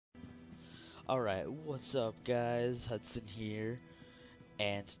Alright, what's up guys? Hudson here,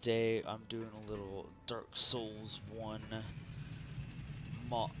 and today I'm doing a little Dark Souls 1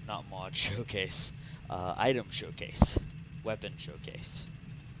 not mod showcase, item showcase, weapon showcase,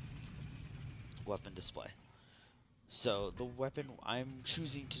 weapon display. So the weapon I'm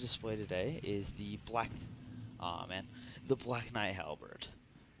choosing to display today is the BlackKnight Halberd,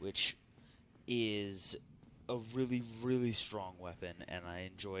 which is a really strong weapon, and I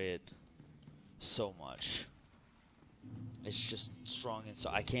enjoy it so much. It's just strong, and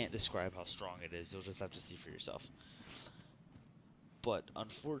so I can't describe how strong it is. You'll just have to see for yourself. But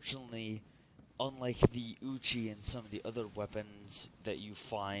unfortunately, unlike the Uchi and some of the other weapons that you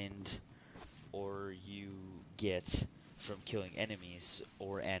find or you get from killing enemies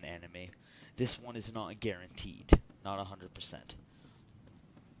or an enemy, this one is not guaranteed, not 100%.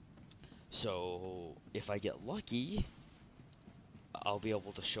 So if I get lucky, I'll be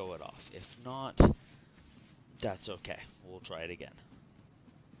able to show it off. If not, that's okay. We'll try it again.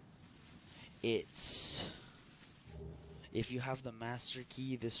 If you have the master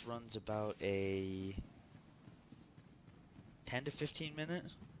key, this runs about a 10 to 15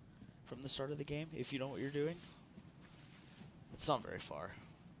 minutes from the start of the game, if you know what you're doing. It's not very far.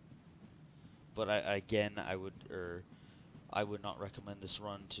 But I would not recommend this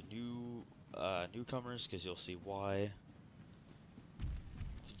run to newcomers, because you'll see why.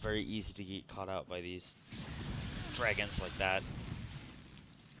 It's very easy to get caught out by these dragons like that.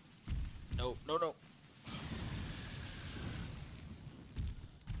 No.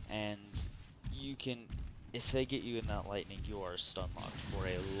 And you can, if they get you in that lightning, you are stun locked for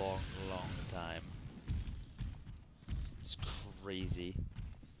a long time. It's crazy.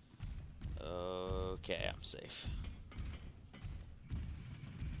 Okay, I'm safe.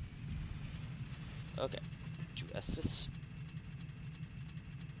 Okay, to Estes.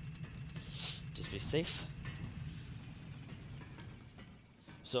 Just be safe.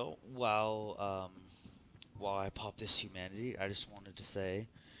 So while I pop this humanity, I just wanted to say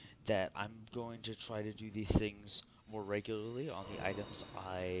that I'm going to try to do these things more regularly on the items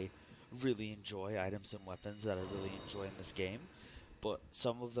I really enjoy, items and weapons that I really enjoy in this game. But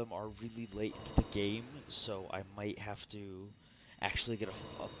some of them are really late into the game, so I might have to actually get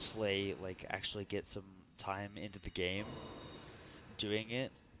a play, like actually get some time into the game doing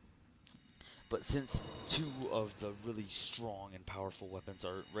it. But since two of the really strong and powerful weapons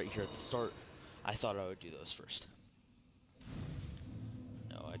are right here at the start, I thought I would do those first.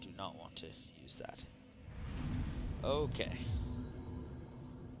 No, I do not want to use that. Okay.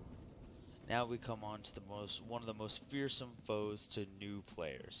 Now we come on to one of the most fearsome foes to new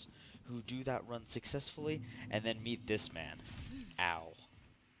players, who do that run successfully and then meet this man. Ow.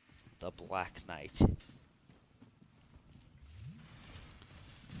 The BlackKnight.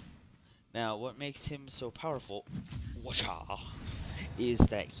 Now, what makes him so powerful, is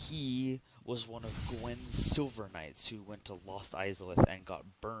that he was one of Gwen's Silver Knights who went to Lost Izalith and got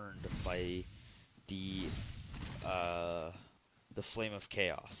burned by the Flame of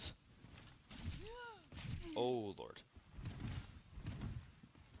Chaos. Oh, Lord.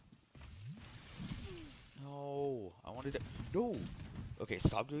 No, I wanted to... No! Okay,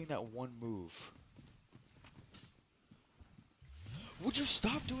 stop doing that one move. Would you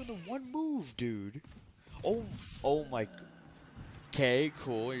stop doing the one move, dude? Oh my... Okay,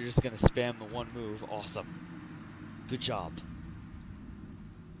 cool. You're just gonna spam the one move. Awesome. Good job.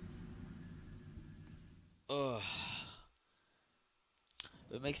 Ugh.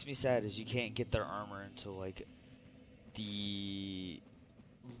 What makes me sad is you can't get their armor until, like, the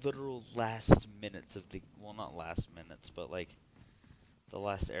literal last minutes of the... Well, not last minutes, but, like, the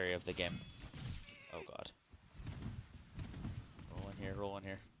last area of the game. Oh, God. Roll in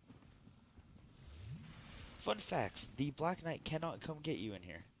here. Fun fact, the BlackKnight cannot come get you in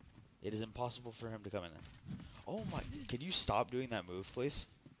here. It is impossible for him to come in there. Oh my, can you stop doing that move, please?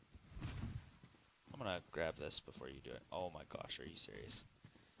 I'm gonna grab this before you do it. Oh my gosh, are you serious?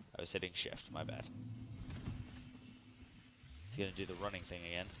 I was hitting shift, my bad. He's gonna do the running thing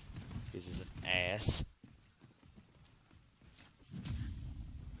again. This is an ass.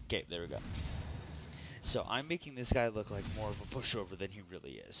 Okay, there we go. So I'm making this guy look like more of a pushover than he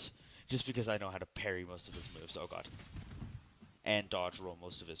really is, just because I know how to parry most of his moves. Oh god. And dodge roll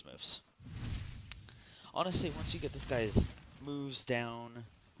most of his moves. Honestly, once you get this guy's moves down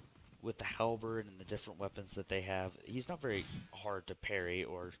with the halberd and the different weapons that they have, he's not very hard to parry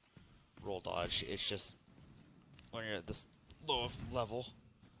or roll dodge. It's just when you're at this low level,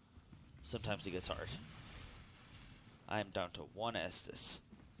 sometimes it gets hard. I am down to one Estes.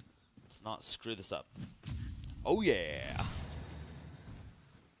 Let's not screw this up. Oh yeah!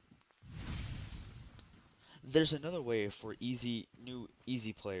 there's another way for new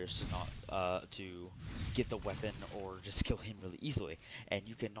easy players to not to get the weapon or just kill him really easily, and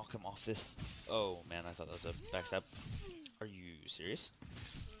you can knock him off this. Oh man, I thought that was a backstab. Are you serious?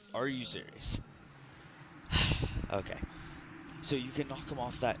 Are you serious? Okay, so you can knock him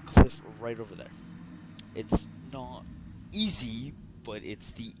off that cliff right over there. It's not easy, but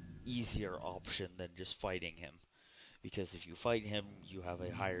it's the easier option than just fighting him. Because if you fight him, you have a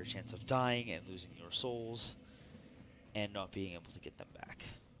higher chance of dying and losing your souls, and not being able to get them back.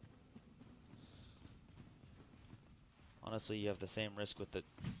 Honestly, you have the same risk with the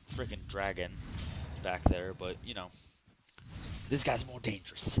frickin' dragon back there, but, you know, this guy's more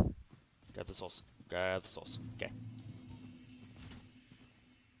dangerous. Grab the souls. Grab the souls. Okay.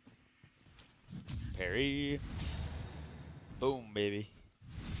 Parry. Boom, baby.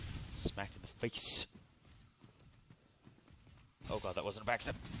 Smacked in the face. Oh god, that wasn't a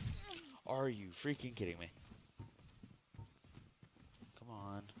backstep. Are you freaking kidding me? Come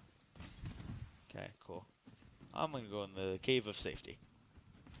on. Okay, cool. I'm gonna go in the cave of safety.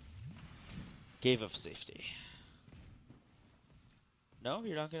 Cave of safety. No,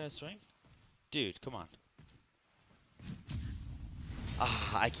 you're not gonna swing? Dude, come on.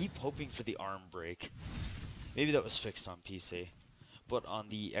 Ah, I keep hoping for the arm break. Maybe that was fixed on PC. But on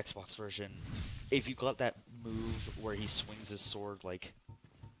the Xbox version, if you got that move where he swings his sword, like,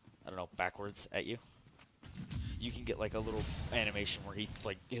 I don't know, backwards at you, you can get, like, a little animation where he,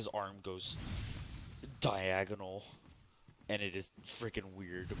 like, his arm goes diagonal, and it is freaking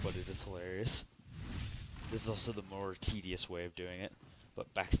weird, but it is hilarious. This is also the more tedious way of doing it,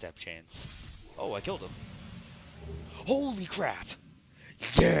 but backstab chains. Oh, I killed him. Holy crap!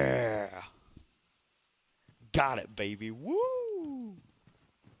 Yeah! Got it, baby. Woo!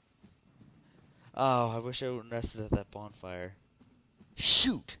 Oh, I wish I wouldn't rested at that bonfire.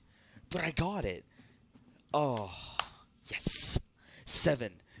 Shoot! But I got it. Oh, yes.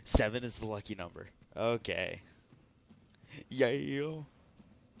 7. 7 is the lucky number. Okay. Yeah.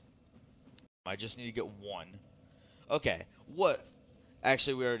 I just need to get 1. Okay. What?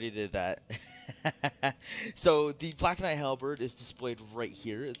 Actually, we already did that. So, the BlackKnight Halberd is displayed right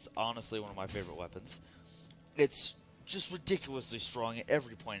here. It's honestly one of my favorite weapons. It's just ridiculously strong at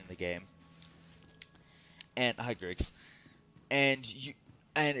every point in the game. And hi, Griggs. And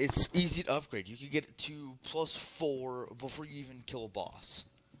it's easy to upgrade. You can get it to +4 before you even kill a boss.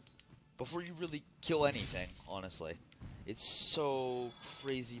 Before you really kill anything, honestly. It's so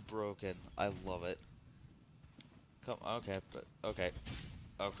crazy broken. I love it. Come, okay, but okay.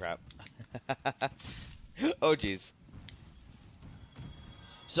 Oh crap. Oh jeez.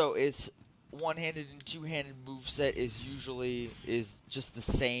 So it's one-handed and two-handed moveset is just the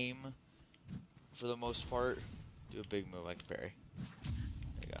same for the most part. Do a big move like parry.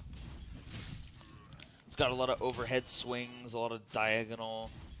 There you go. It's got a lot of overhead swings, a lot of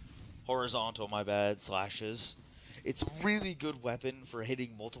diagonal, horizontal, my bad, slashes. It's a really good weapon for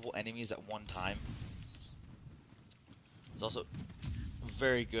hitting multiple enemies at one time. It's also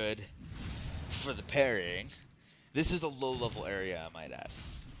very good for the parrying. This is a low-level area, I might add.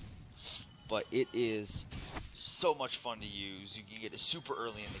 But it is so much fun to use. You can get it super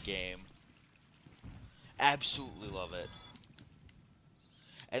early in the game. Absolutely love it.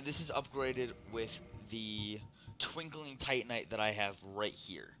 And this is upgraded with the Twinkling Titanite that I have right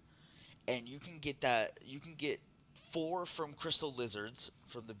here. And you can get that, you can get 4 from Crystal Lizards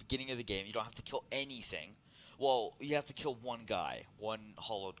from the beginning of the game. You don't have to kill anything. Well, you have to kill one guy, one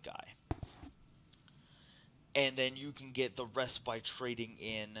hollowed guy. And then you can get the rest by trading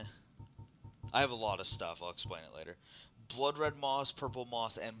in, I have a lot of stuff, I'll explain it later. Blood Red Moss, Purple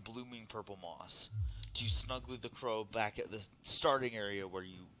Moss, and Blooming Purple Moss to Snuggly the Crow back at the starting area where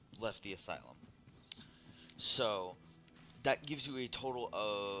you left the asylum. So, that gives you a total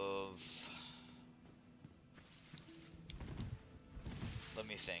of, let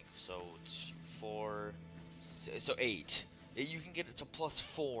me think, so it's 4, so 8. You can get it to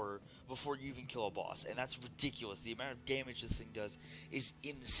 +4 before you even kill a boss, and that's ridiculous. The amount of damage this thing does is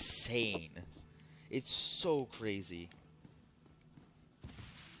insane. It's so crazy.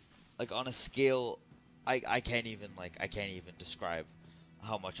 Like, on a scale, I can't even describe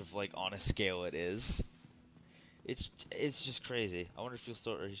how much of, like, on a scale it is. It's just crazy. I wonder if you'll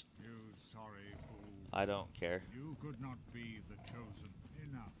start. You sorry fool. I don't care. You could not be the chosen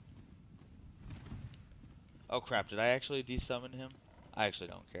enough. Oh crap, did I actually desummon him? I actually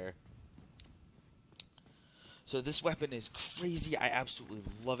don't care. So this weapon is crazy. I absolutely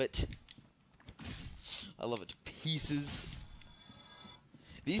love it. I love it to pieces.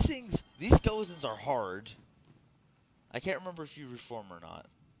 These skeletons are hard. I can't remember if you reform or not.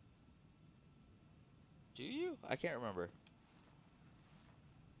 Do you? I can't remember.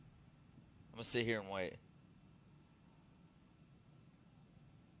 I'm gonna sit here and wait.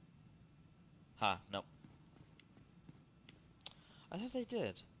 Huh, nope. I thought they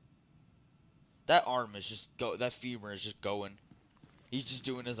did. That arm is just that femur is just going. He's just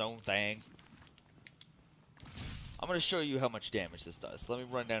doing his own thing. I'm gonna show you how much damage this does. Let me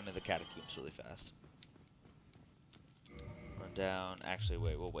run down to the catacombs really fast. Run down. Actually,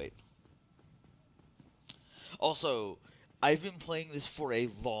 wait, we'll wait. Also, I've been playing this for a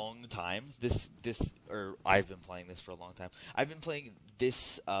long time. I've been playing this for a long time. I've been playing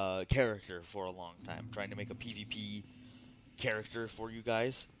this character for a long time, trying to make a PvP character for you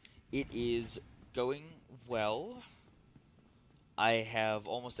guys. It is going well. I have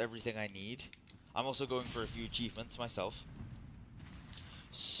almost everything I need. I'm also going for a few achievements myself.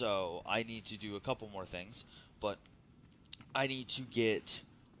 So, I need to do a couple more things. But, I need to get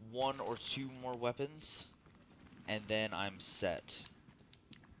 1 or 2 more weapons. And then I'm set.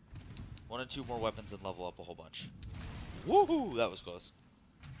 1 or 2 more weapons and level up a whole bunch. Woohoo! That was close.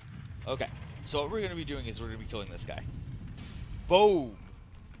 Okay. So, what we're going to be doing is we're going to be killing this guy. Boom!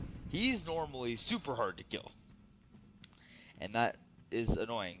 He's normally super hard to kill. And that is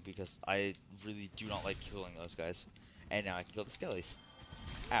annoying because I really do not like killing those guys. And now I can kill the skellies.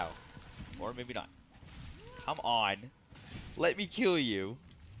 Ow. Or maybe not. Come on. Let me kill you.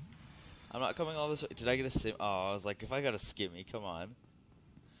 I'm not coming all this way. Did I get a sim? Oh, I was like, if I got a skimmy, come on.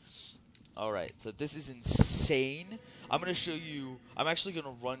 Alright, so this is insane. I'm going to show you... I'm actually going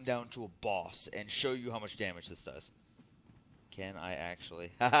to run down to a boss and show you how much damage this does. Can I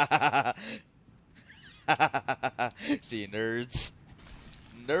actually? See you, nerds.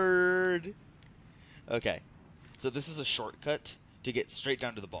 Nerd! Okay. So this is a shortcut to get straight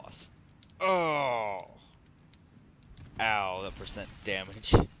down to the boss. Oh! Ow, that percent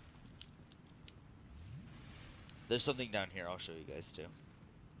damage. There's something down here I'll show you guys too.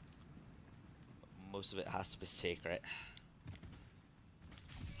 Most of it has to be secret.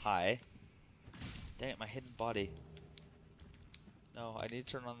 Hi. Dang it, my hidden body. No, I need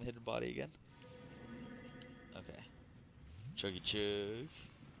to turn on the hidden body again. Okay. Chuggy chug.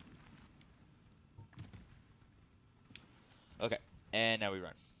 Okay, and now we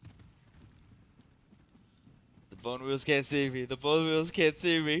run. The bone wheels can't see me. The bone wheels can't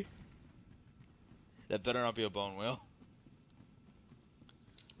see me. That better not be a bone wheel.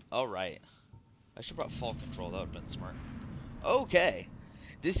 Alright. I should have brought fall control. That would have been smart. Okay.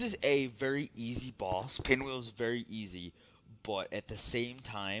 This is a very easy boss. Pinwheel's very easy. But at the same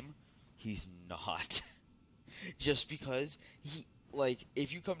time, he's not. Just because he, like,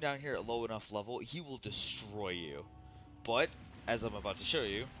 if you come down here at low enough level, he will destroy you. But, as I'm about to show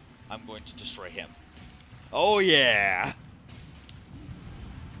you, I'm going to destroy him. Oh yeah!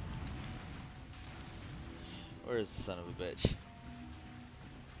 Where's the son of a bitch?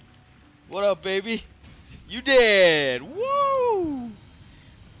 What up, baby? You dead! Woo!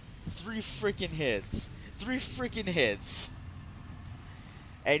 3 freaking hits. 3 freaking hits.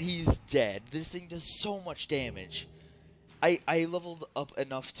 And he's dead. This thing does so much damage. I leveled up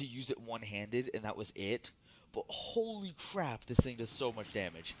enough to use it one-handed, and that was it. But holy crap, this thing does so much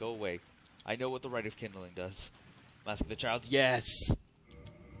damage. Go away. I know what the Rite of Kindling does. Mask of the Child, yes!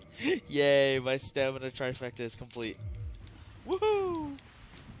 Yay, my stamina trifecta is complete. Woohoo!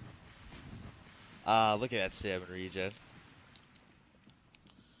 Look at that stamina regen.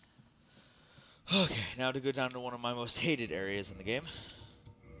 Okay, now to go down to one of my most hated areas in the game.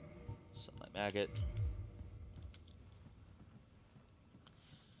 Sunlight Maggot.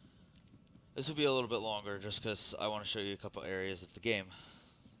 This will be a little bit longer just because I want to show you a couple areas of the game.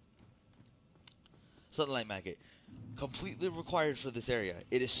 Sunlight Maggot. Completely required for this area.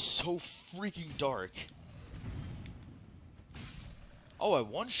 It is so freaking dark. Oh, I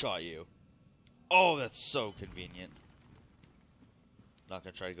one-shot you. Oh, that's so convenient. Not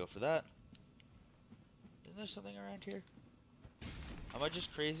going to try to go for that. Isn't there something around here? Am I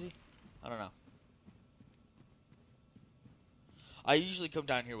just crazy? I don't know. I usually come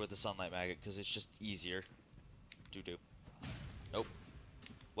down here with the Sunlight Maggot because it's just easier to do. Nope.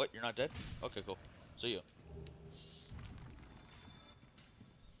 What? You're not dead? Okay, cool. See you.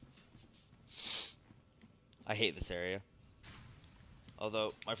 I hate this area.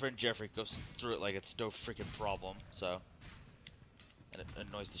 Although, my friend Jeffrey goes through it like it's no freaking problem, so... And it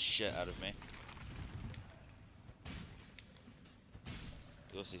annoys the shit out of me.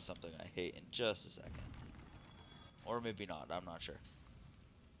 You'll see something I hate in just a second. Or maybe not, I'm not sure.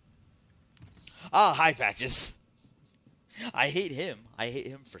 Ah, hi, Patches! I hate him. I hate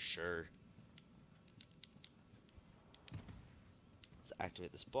him for sure. Let's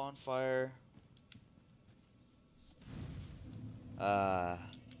activate this bonfire.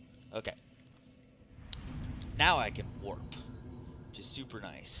 Okay. Now I can warp, which is super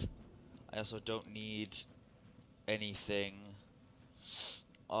nice. I also don't need anything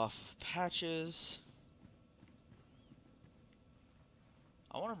off of patches.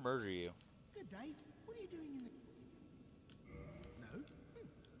 I want to murder you. Good day. What are you doing in the... No?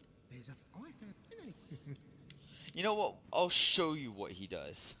 There's a... I found... You know what? I'll show you what he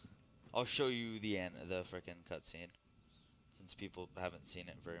does. I'll show you the end, the frickin' cutscene, since people haven't seen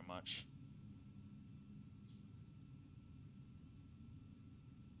it very much.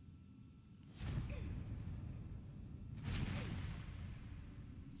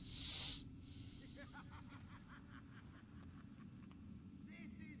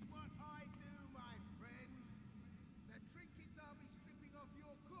 This is what I do, my friend. The trinkets I'll be stripping off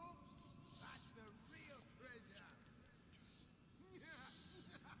your corpse, that's the real treasure.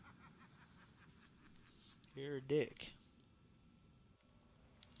 You're a dick.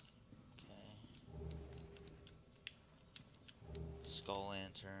 Okay. Skull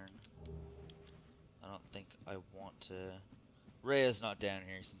Lantern. I don't think I want to... Rhea's not down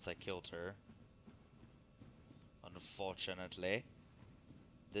here since I killed her. Unfortunately.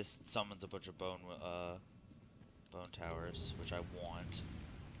 This summons a bunch of bone towers, which I want.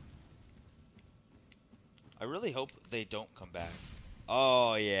 I really hope they don't come back.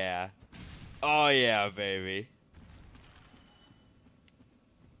 Oh yeah. Oh yeah, baby.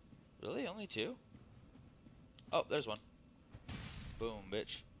 Really? Only two? Oh, there's one. Boom,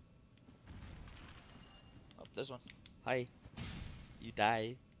 bitch. Oh, there's one. Hi. You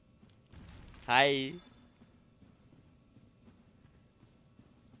die. Hi.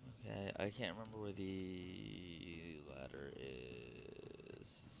 Okay, I can't remember where the ladder is.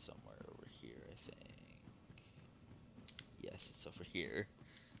 Somewhere over here, I think. Yes, it's over here.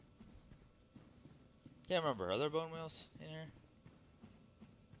 Can't remember. Are there bone wheels in here?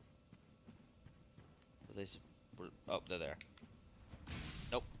 Oh, they're there.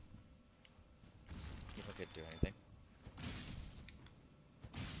 Nope. If I could do anything.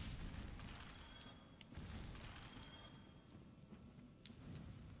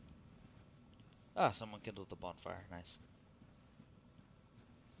 Ah, someone kindled the bonfire. Nice.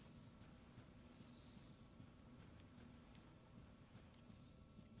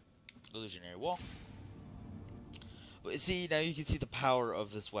 Illusionary wall. But see, now you can see the power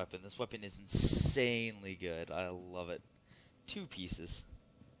of this weapon. This weapon is insanely good. I love it. 2 pieces.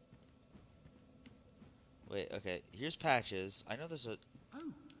 Wait, okay. Here's patches. I know there's a...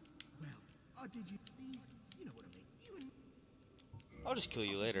 Oh, well, did you please? You know what I mean. You and... I'll just kill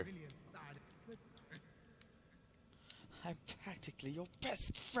you later. Brilliant, lad, but... I'm practically your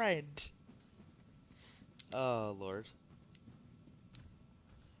best friend. Oh, Lord.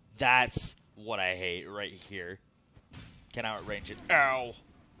 That's what I hate right here. Can outrange it. Ow!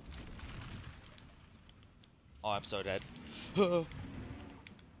 Oh, I'm so dead. Oh,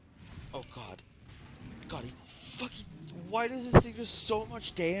 God. God, he fucking... Why does this thing do so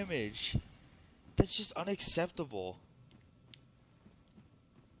much damage? That's just unacceptable.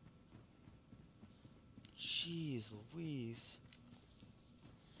 Jeez Louise.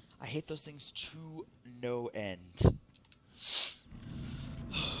 I hate those things to no end.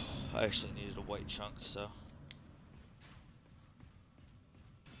 I actually needed a white chunk, so...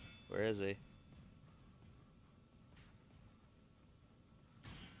 Where is he?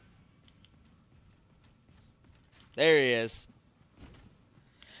 There he is.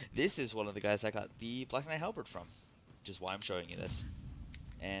 This is one of the guys I got the BlackKnight Halberd from, which is why I'm showing you this.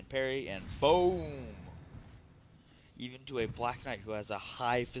 And parry, and boom! Even to a BlackKnight who has a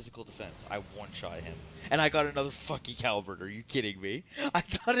high physical defense, I one-shot him. And I got another fucking Halberd, are you kidding me? I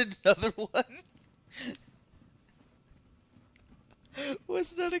got another one?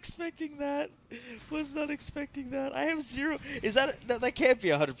 Was not expecting that. Was not expecting that. I have 0. Is that... That can't be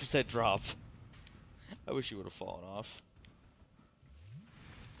a 100% drop. I wish he would have fallen off.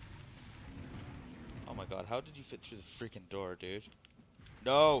 Oh my god, how did you fit through the freaking door, dude?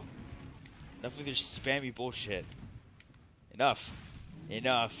 No! Enough with your spammy bullshit. Enough.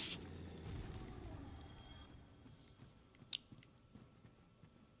 Enough.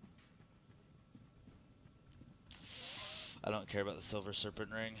 I don't care about the silver serpent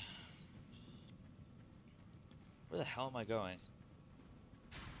ring. Where the hell am I going?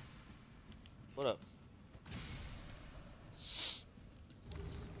 What up?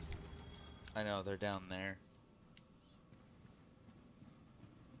 I know, they're down there.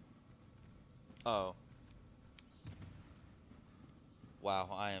 Oh. Wow,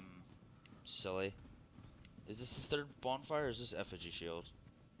 I am silly. Is this the third bonfire or is this effigy shield?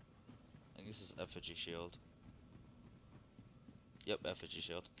 I think this is effigy shield. Yep, effigy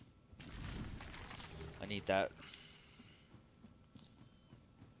shield. I need that.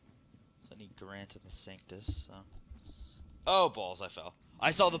 So I need Grant and the Sanctus. So. Oh, balls, I fell.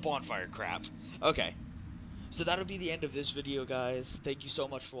 I saw the bonfire, crap. Okay. So that'll be the end of this video, guys. Thank you so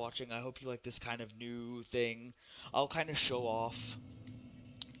much for watching. I hope you like this kind of new thing. I'll kind of show off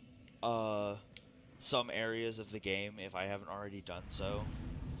some areas of the game if I haven't already done so.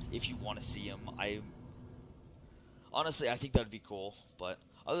 If you want to see them, honestly, I think that'd be cool. But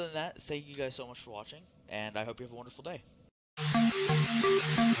other than that, thank you guys so much for watching, and I hope you have a wonderful day.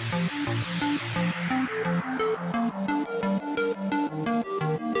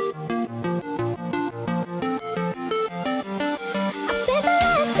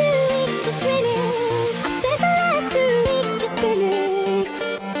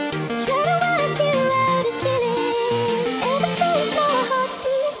 Ever since my heart's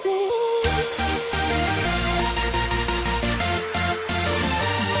been missing.